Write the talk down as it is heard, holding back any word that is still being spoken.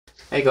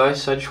Hey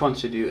guys, so I just want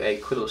to do a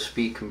quick little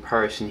speed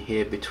comparison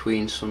here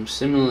between some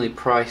similarly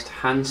priced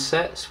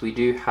handsets. We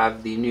do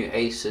have the new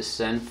Asus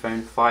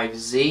Zenfone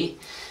 5Z,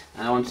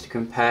 and I wanted to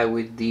compare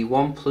with the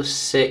OnePlus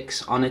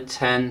 6, Honor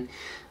 10,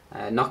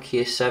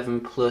 Nokia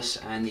 7 Plus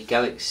and the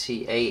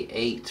Galaxy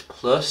A8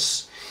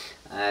 Plus.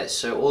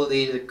 So all of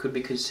these could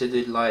be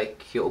considered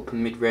like your upper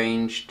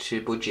mid-range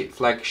to budget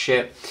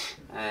flagship,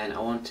 and I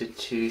wanted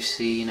to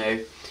see,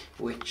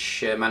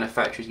 which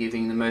manufacturer is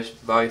giving the most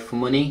value for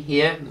money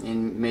here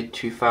in mid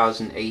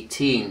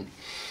 2018.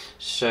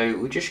 So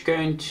we're just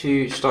going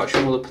to start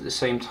them all up at the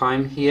same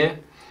time here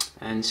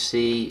and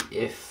see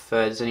if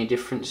there's any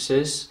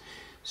differences.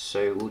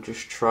 So we'll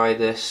just try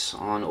this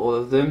on all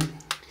of them,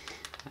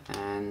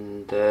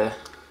 and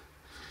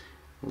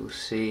we'll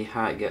see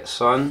how it gets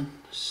on.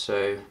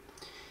 So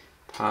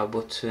power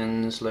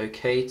buttons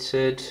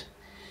located,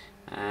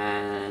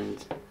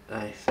 and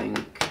I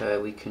think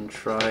we can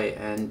try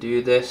and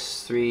do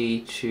this.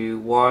 3, 2,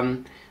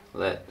 1,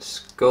 let's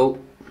go.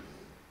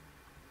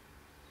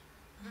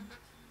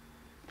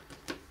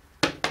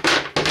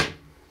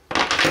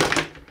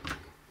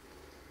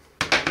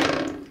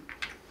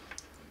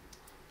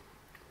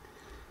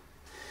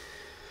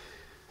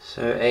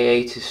 So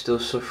A8 is still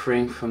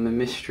suffering from a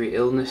mystery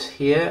illness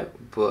here,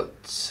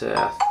 but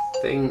I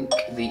think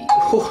the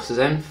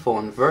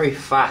Zenfone very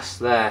fast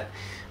there,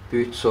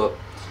 boots up,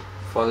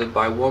 followed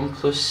by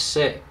OnePlus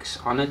 6,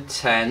 Honor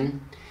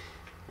 10,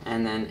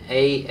 and then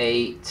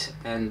A8,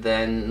 and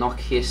then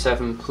Nokia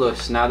 7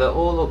 Plus. Now they're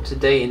all up to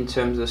date in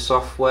terms of the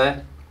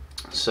software,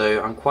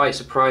 so I'm quite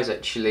surprised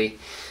actually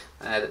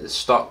that the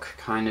stock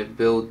kind of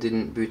build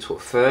didn't boot up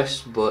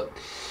first. But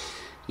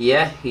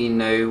yeah,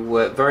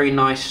 very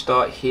nice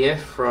start here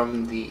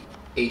from the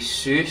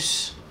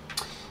Asus.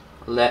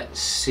 Let's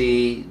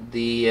see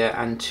the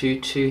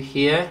Antutu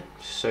here.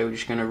 So we're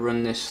just going to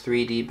run this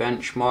 3D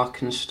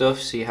benchmark and stuff,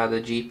 see how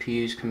the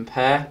GPUs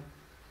compare.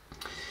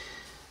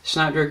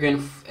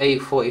 Snapdragon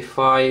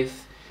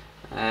 845,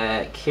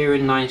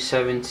 Kirin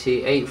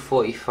 970,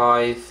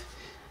 845,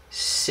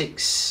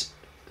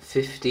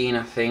 615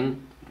 I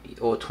think,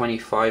 or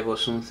 25 or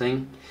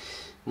something,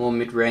 more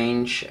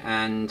mid-range,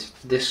 and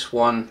this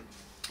one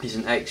is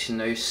an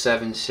Exynos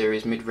 7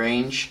 series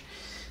mid-range.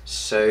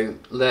 So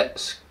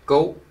let's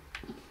go.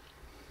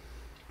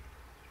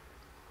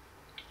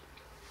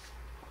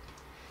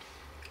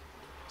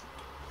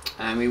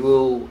 And we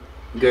will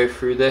go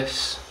through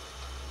this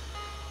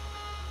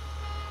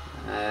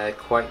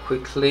quite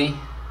quickly,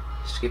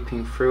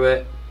 skipping through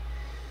it,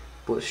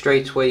 but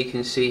straight away you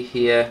can see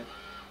here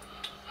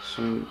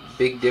some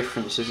big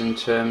differences in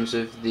terms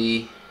of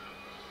the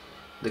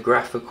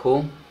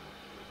graphical.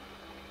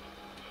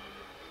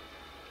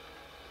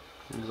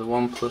 As the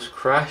OnePlus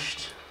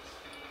crashed,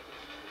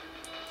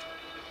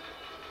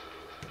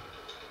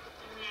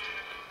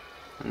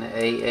 and the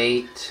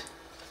A8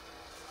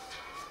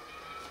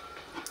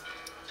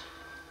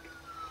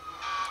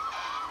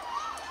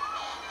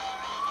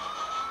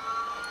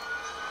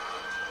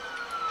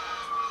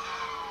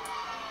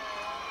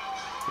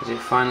 as it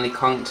finally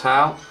conked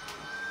out,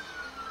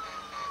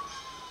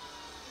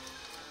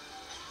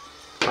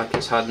 like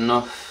it's had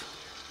enough.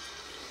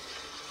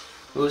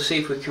 We'll see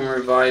if we can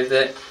revive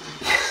it.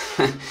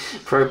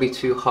 Probably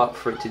too hot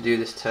for it to do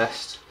this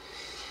test.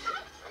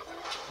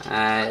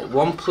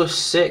 OnePlus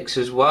 6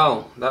 as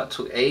well, that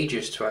took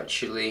ages to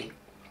actually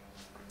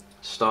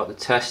start the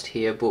test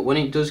here, but when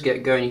it does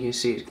get going you can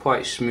see it's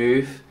quite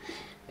smooth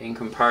in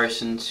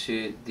comparison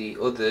to the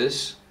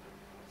others.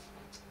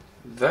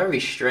 Very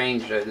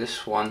strange though,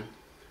 this one.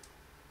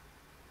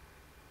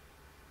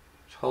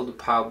 Just hold the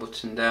power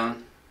button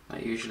down,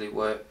 that usually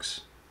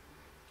works.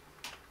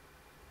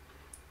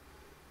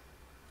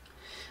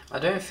 I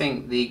don't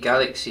think the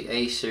Galaxy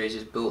A series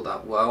is built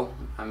that well.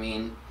 I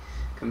mean,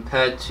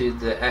 compared to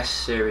the S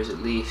series at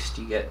least,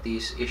 you get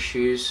these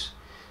issues,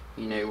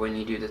 when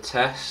you do the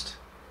test.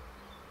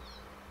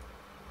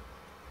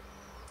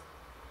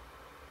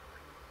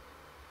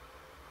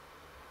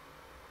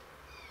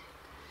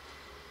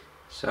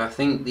 So I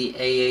think the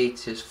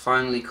A8 is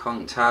finally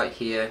conked out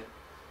here.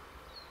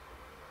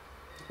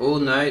 Oh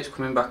no, it's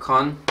coming back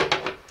on.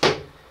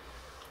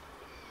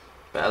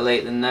 Better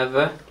late than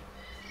never.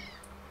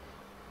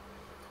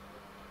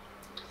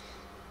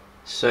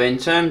 So in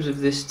terms of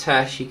this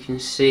test, you can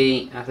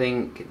see I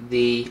think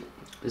the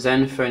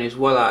Zenfone is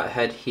well out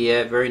ahead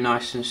here, very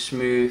nice and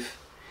smooth,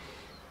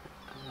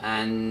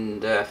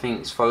 and I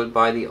think it's followed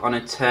by the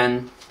Honor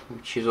 10,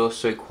 which is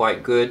also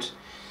quite good.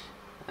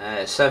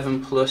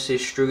 7 Plus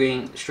is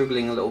struggling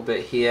a little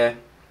bit here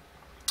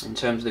in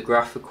terms of the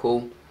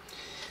graphical.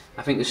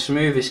 I think the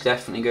smoothest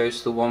definitely goes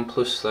to the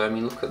OnePlus though. I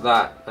mean, look at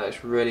that,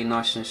 that's really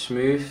nice and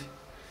smooth.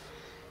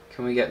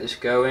 Can we get this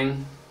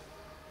going?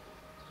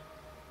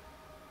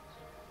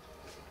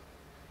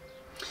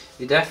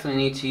 You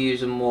definitely need to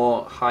use a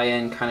more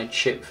high-end kind of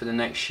chip for the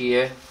next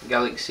year,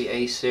 Galaxy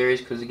A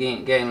series, because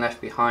again, getting left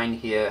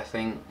behind here I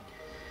think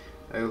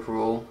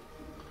overall.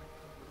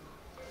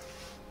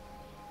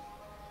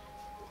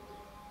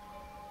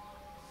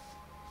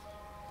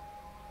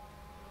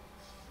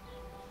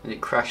 and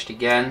it crashed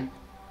again.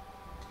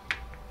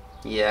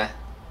 Yeah,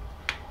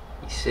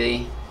 you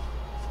see,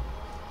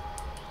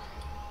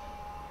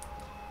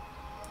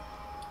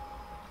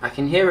 I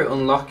can hear it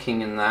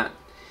unlocking and that.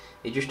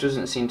 It just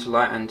doesn't seem to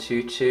like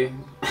Antutu.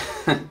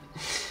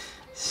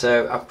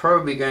 So I'm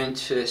probably going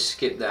to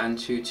skip the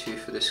Antutu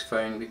for this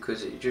phone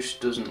because it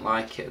just doesn't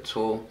like it at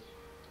all.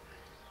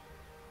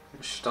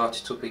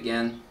 Start it up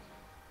again.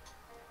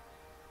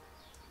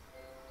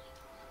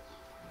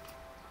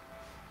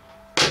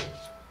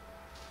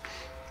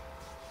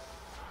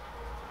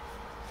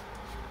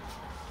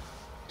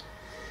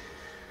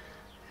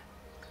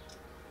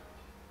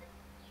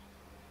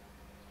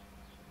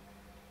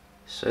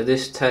 So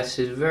this test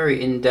is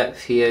very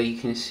in-depth here. You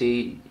can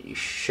see it's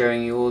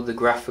showing you all the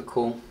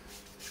graphical.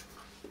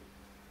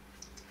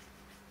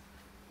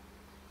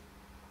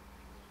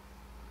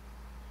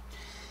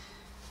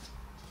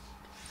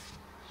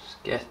 Let's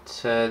get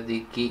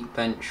the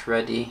Geekbench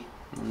ready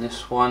on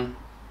this one.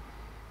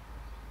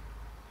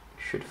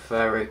 Should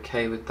fare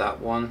okay with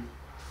that one.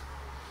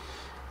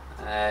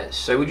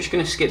 So we're just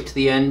going to skip to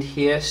the end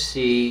here,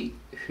 see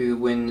who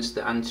wins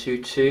the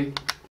Antutu.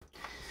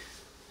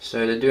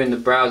 So they're doing the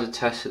browser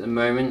test at the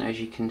moment, as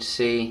you can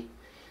see,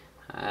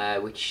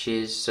 which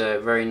is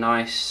very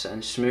nice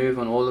and smooth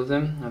on all of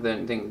them. I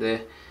don't think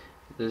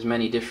there's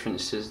many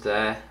differences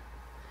there,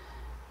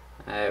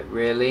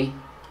 really.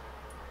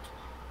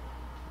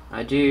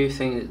 I do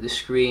think that the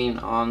screen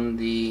on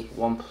the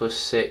OnePlus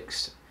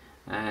 6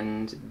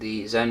 and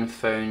the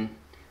Zenfone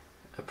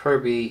are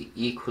probably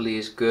equally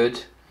as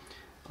good.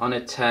 On a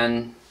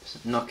 10,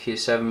 Nokia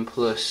 7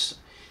 Plus,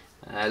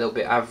 a little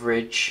bit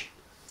average,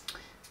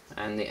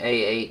 and the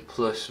A8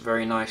 Plus,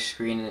 very nice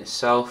screen in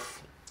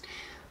itself.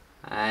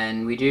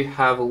 And we do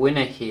have a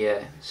winner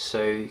here,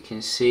 so you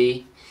can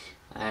see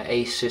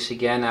Asus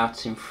again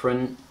out in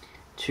front,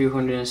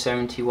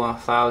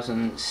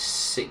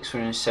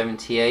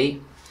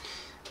 271,678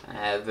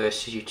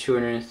 versus your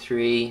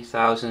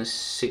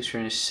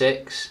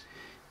 203,606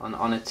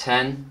 on a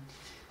 10.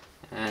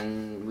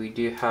 And we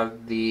do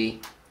have the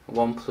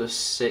OnePlus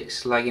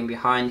 6 lagging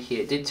behind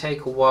here. It did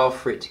take a while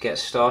for it to get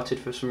started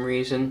for some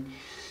reason,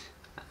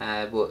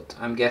 but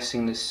I'm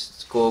guessing the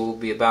score will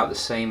be about the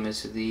same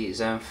as the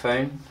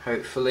Zenfone,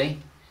 hopefully.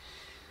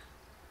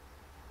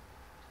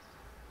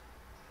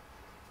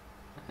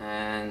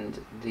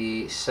 And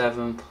the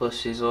 7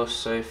 Plus is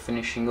also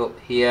finishing up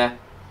here,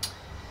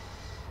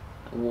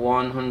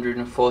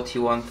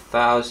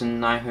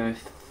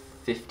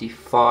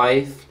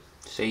 141,955,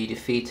 so you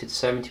defeated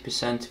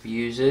 70% of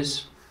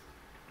users,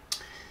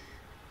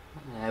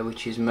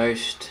 which is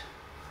most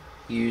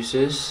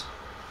users.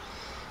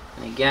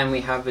 And again,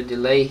 we have a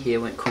delay here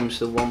when it comes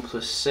to the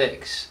OnePlus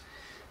 6,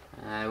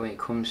 when it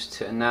comes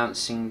to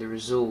announcing the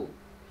result,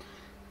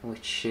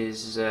 which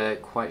is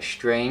quite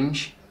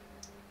strange.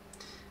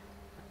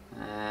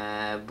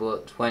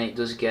 But when it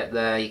does get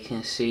there, you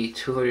can see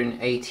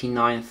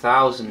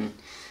 289,000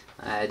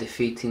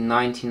 defeating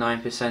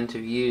 99%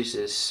 of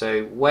users,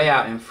 so way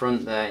out in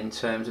front there in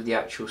terms of the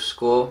actual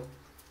score.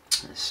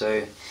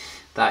 So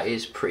that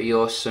is pretty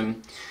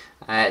awesome.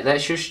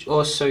 Let's just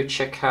also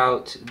check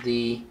out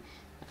the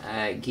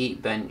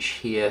Geekbench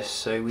here.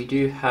 So we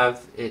do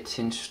have it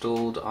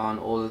installed on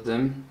all of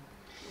them,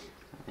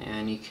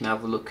 and you can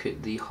have a look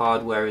at the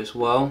hardware as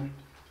well.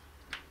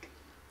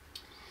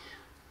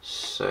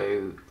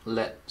 So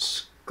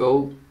let's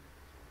go.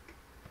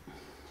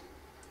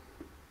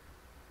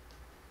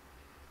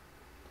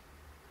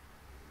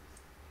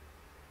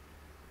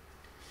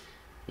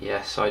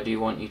 Yes, I do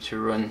want you to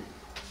run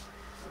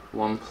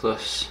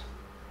OnePlus.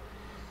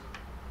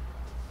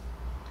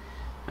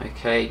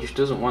 Okay, it just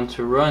doesn't want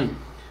to run.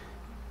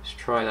 Let's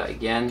try that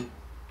again.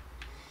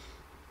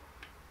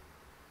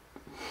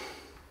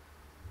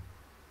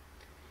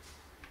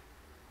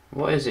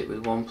 What is it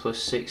with OnePlus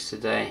 6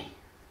 today?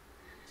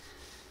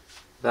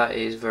 That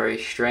is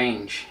very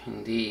strange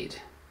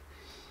indeed.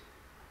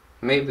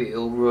 Maybe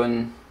it'll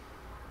run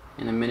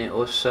in a minute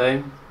or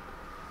so.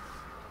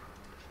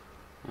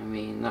 I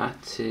mean,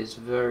 that is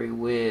very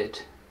weird.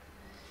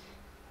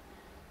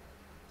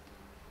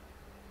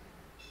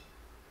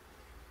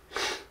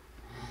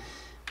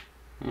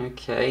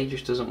 Okay,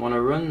 just doesn't want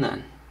to run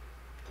then.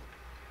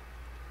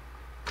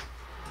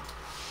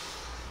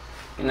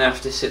 Gonna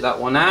have to sit that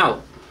one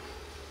out.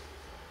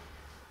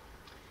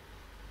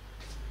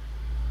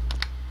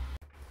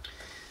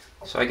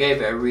 So I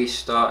gave it a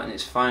restart and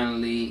it's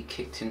finally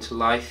kicked into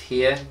life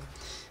here,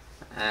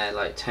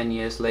 like 10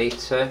 years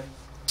later.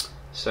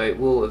 So it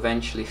will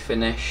eventually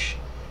finish,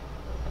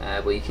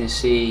 but you can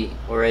see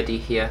already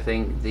here, I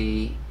think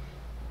the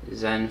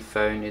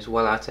Zenfone is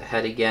well out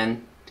ahead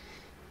again,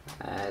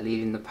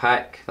 leading the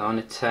pack. The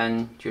Honor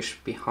 10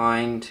 just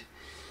behind,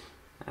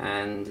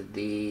 and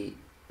the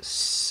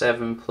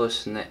 7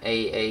 Plus and the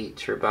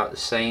A8 are about the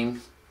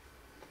same.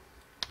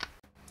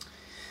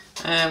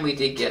 And we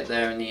did get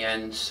there in the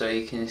end, so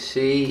you can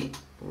see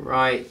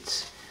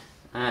right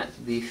at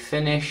the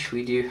finish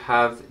we do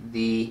have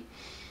the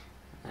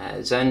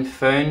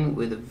Zenfone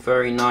with a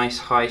very nice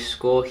high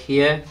score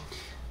here,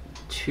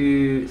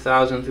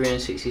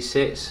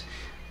 2366,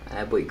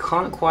 but you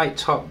can't quite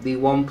top the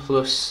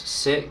OnePlus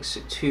 6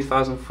 at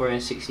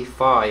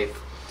 2465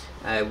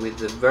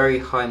 with a very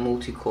high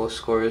multi-core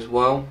score as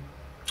well.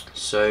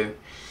 So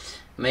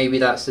maybe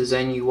that's the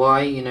Zen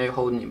UI, you know,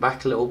 holding it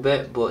back a little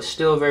bit, but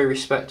still a very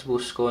respectable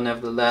score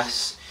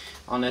nevertheless.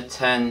 On a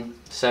 10,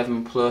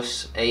 7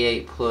 plus,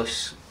 A8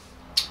 plus,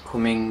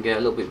 coming a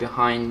little bit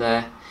behind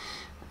there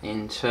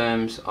in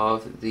terms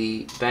of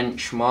the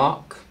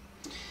benchmark.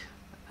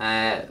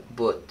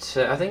 But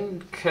I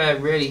think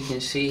really you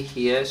can see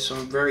here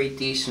some very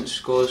decent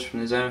scores from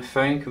the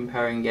Zenfone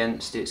comparing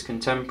against its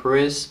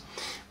contemporaries.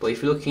 But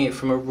if you're looking at it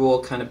from a raw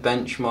kind of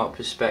benchmark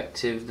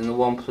perspective, then the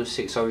OnePlus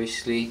 6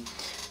 obviously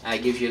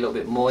gives you a little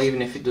bit more,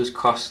 even if it does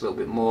cost a little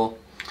bit more.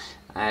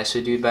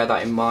 So do bear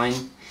that in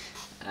mind.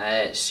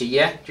 So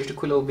yeah, just a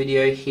quick little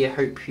video here.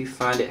 Hope you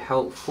found it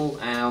helpful,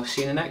 and I'll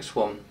see you in the next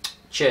one.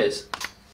 Cheers.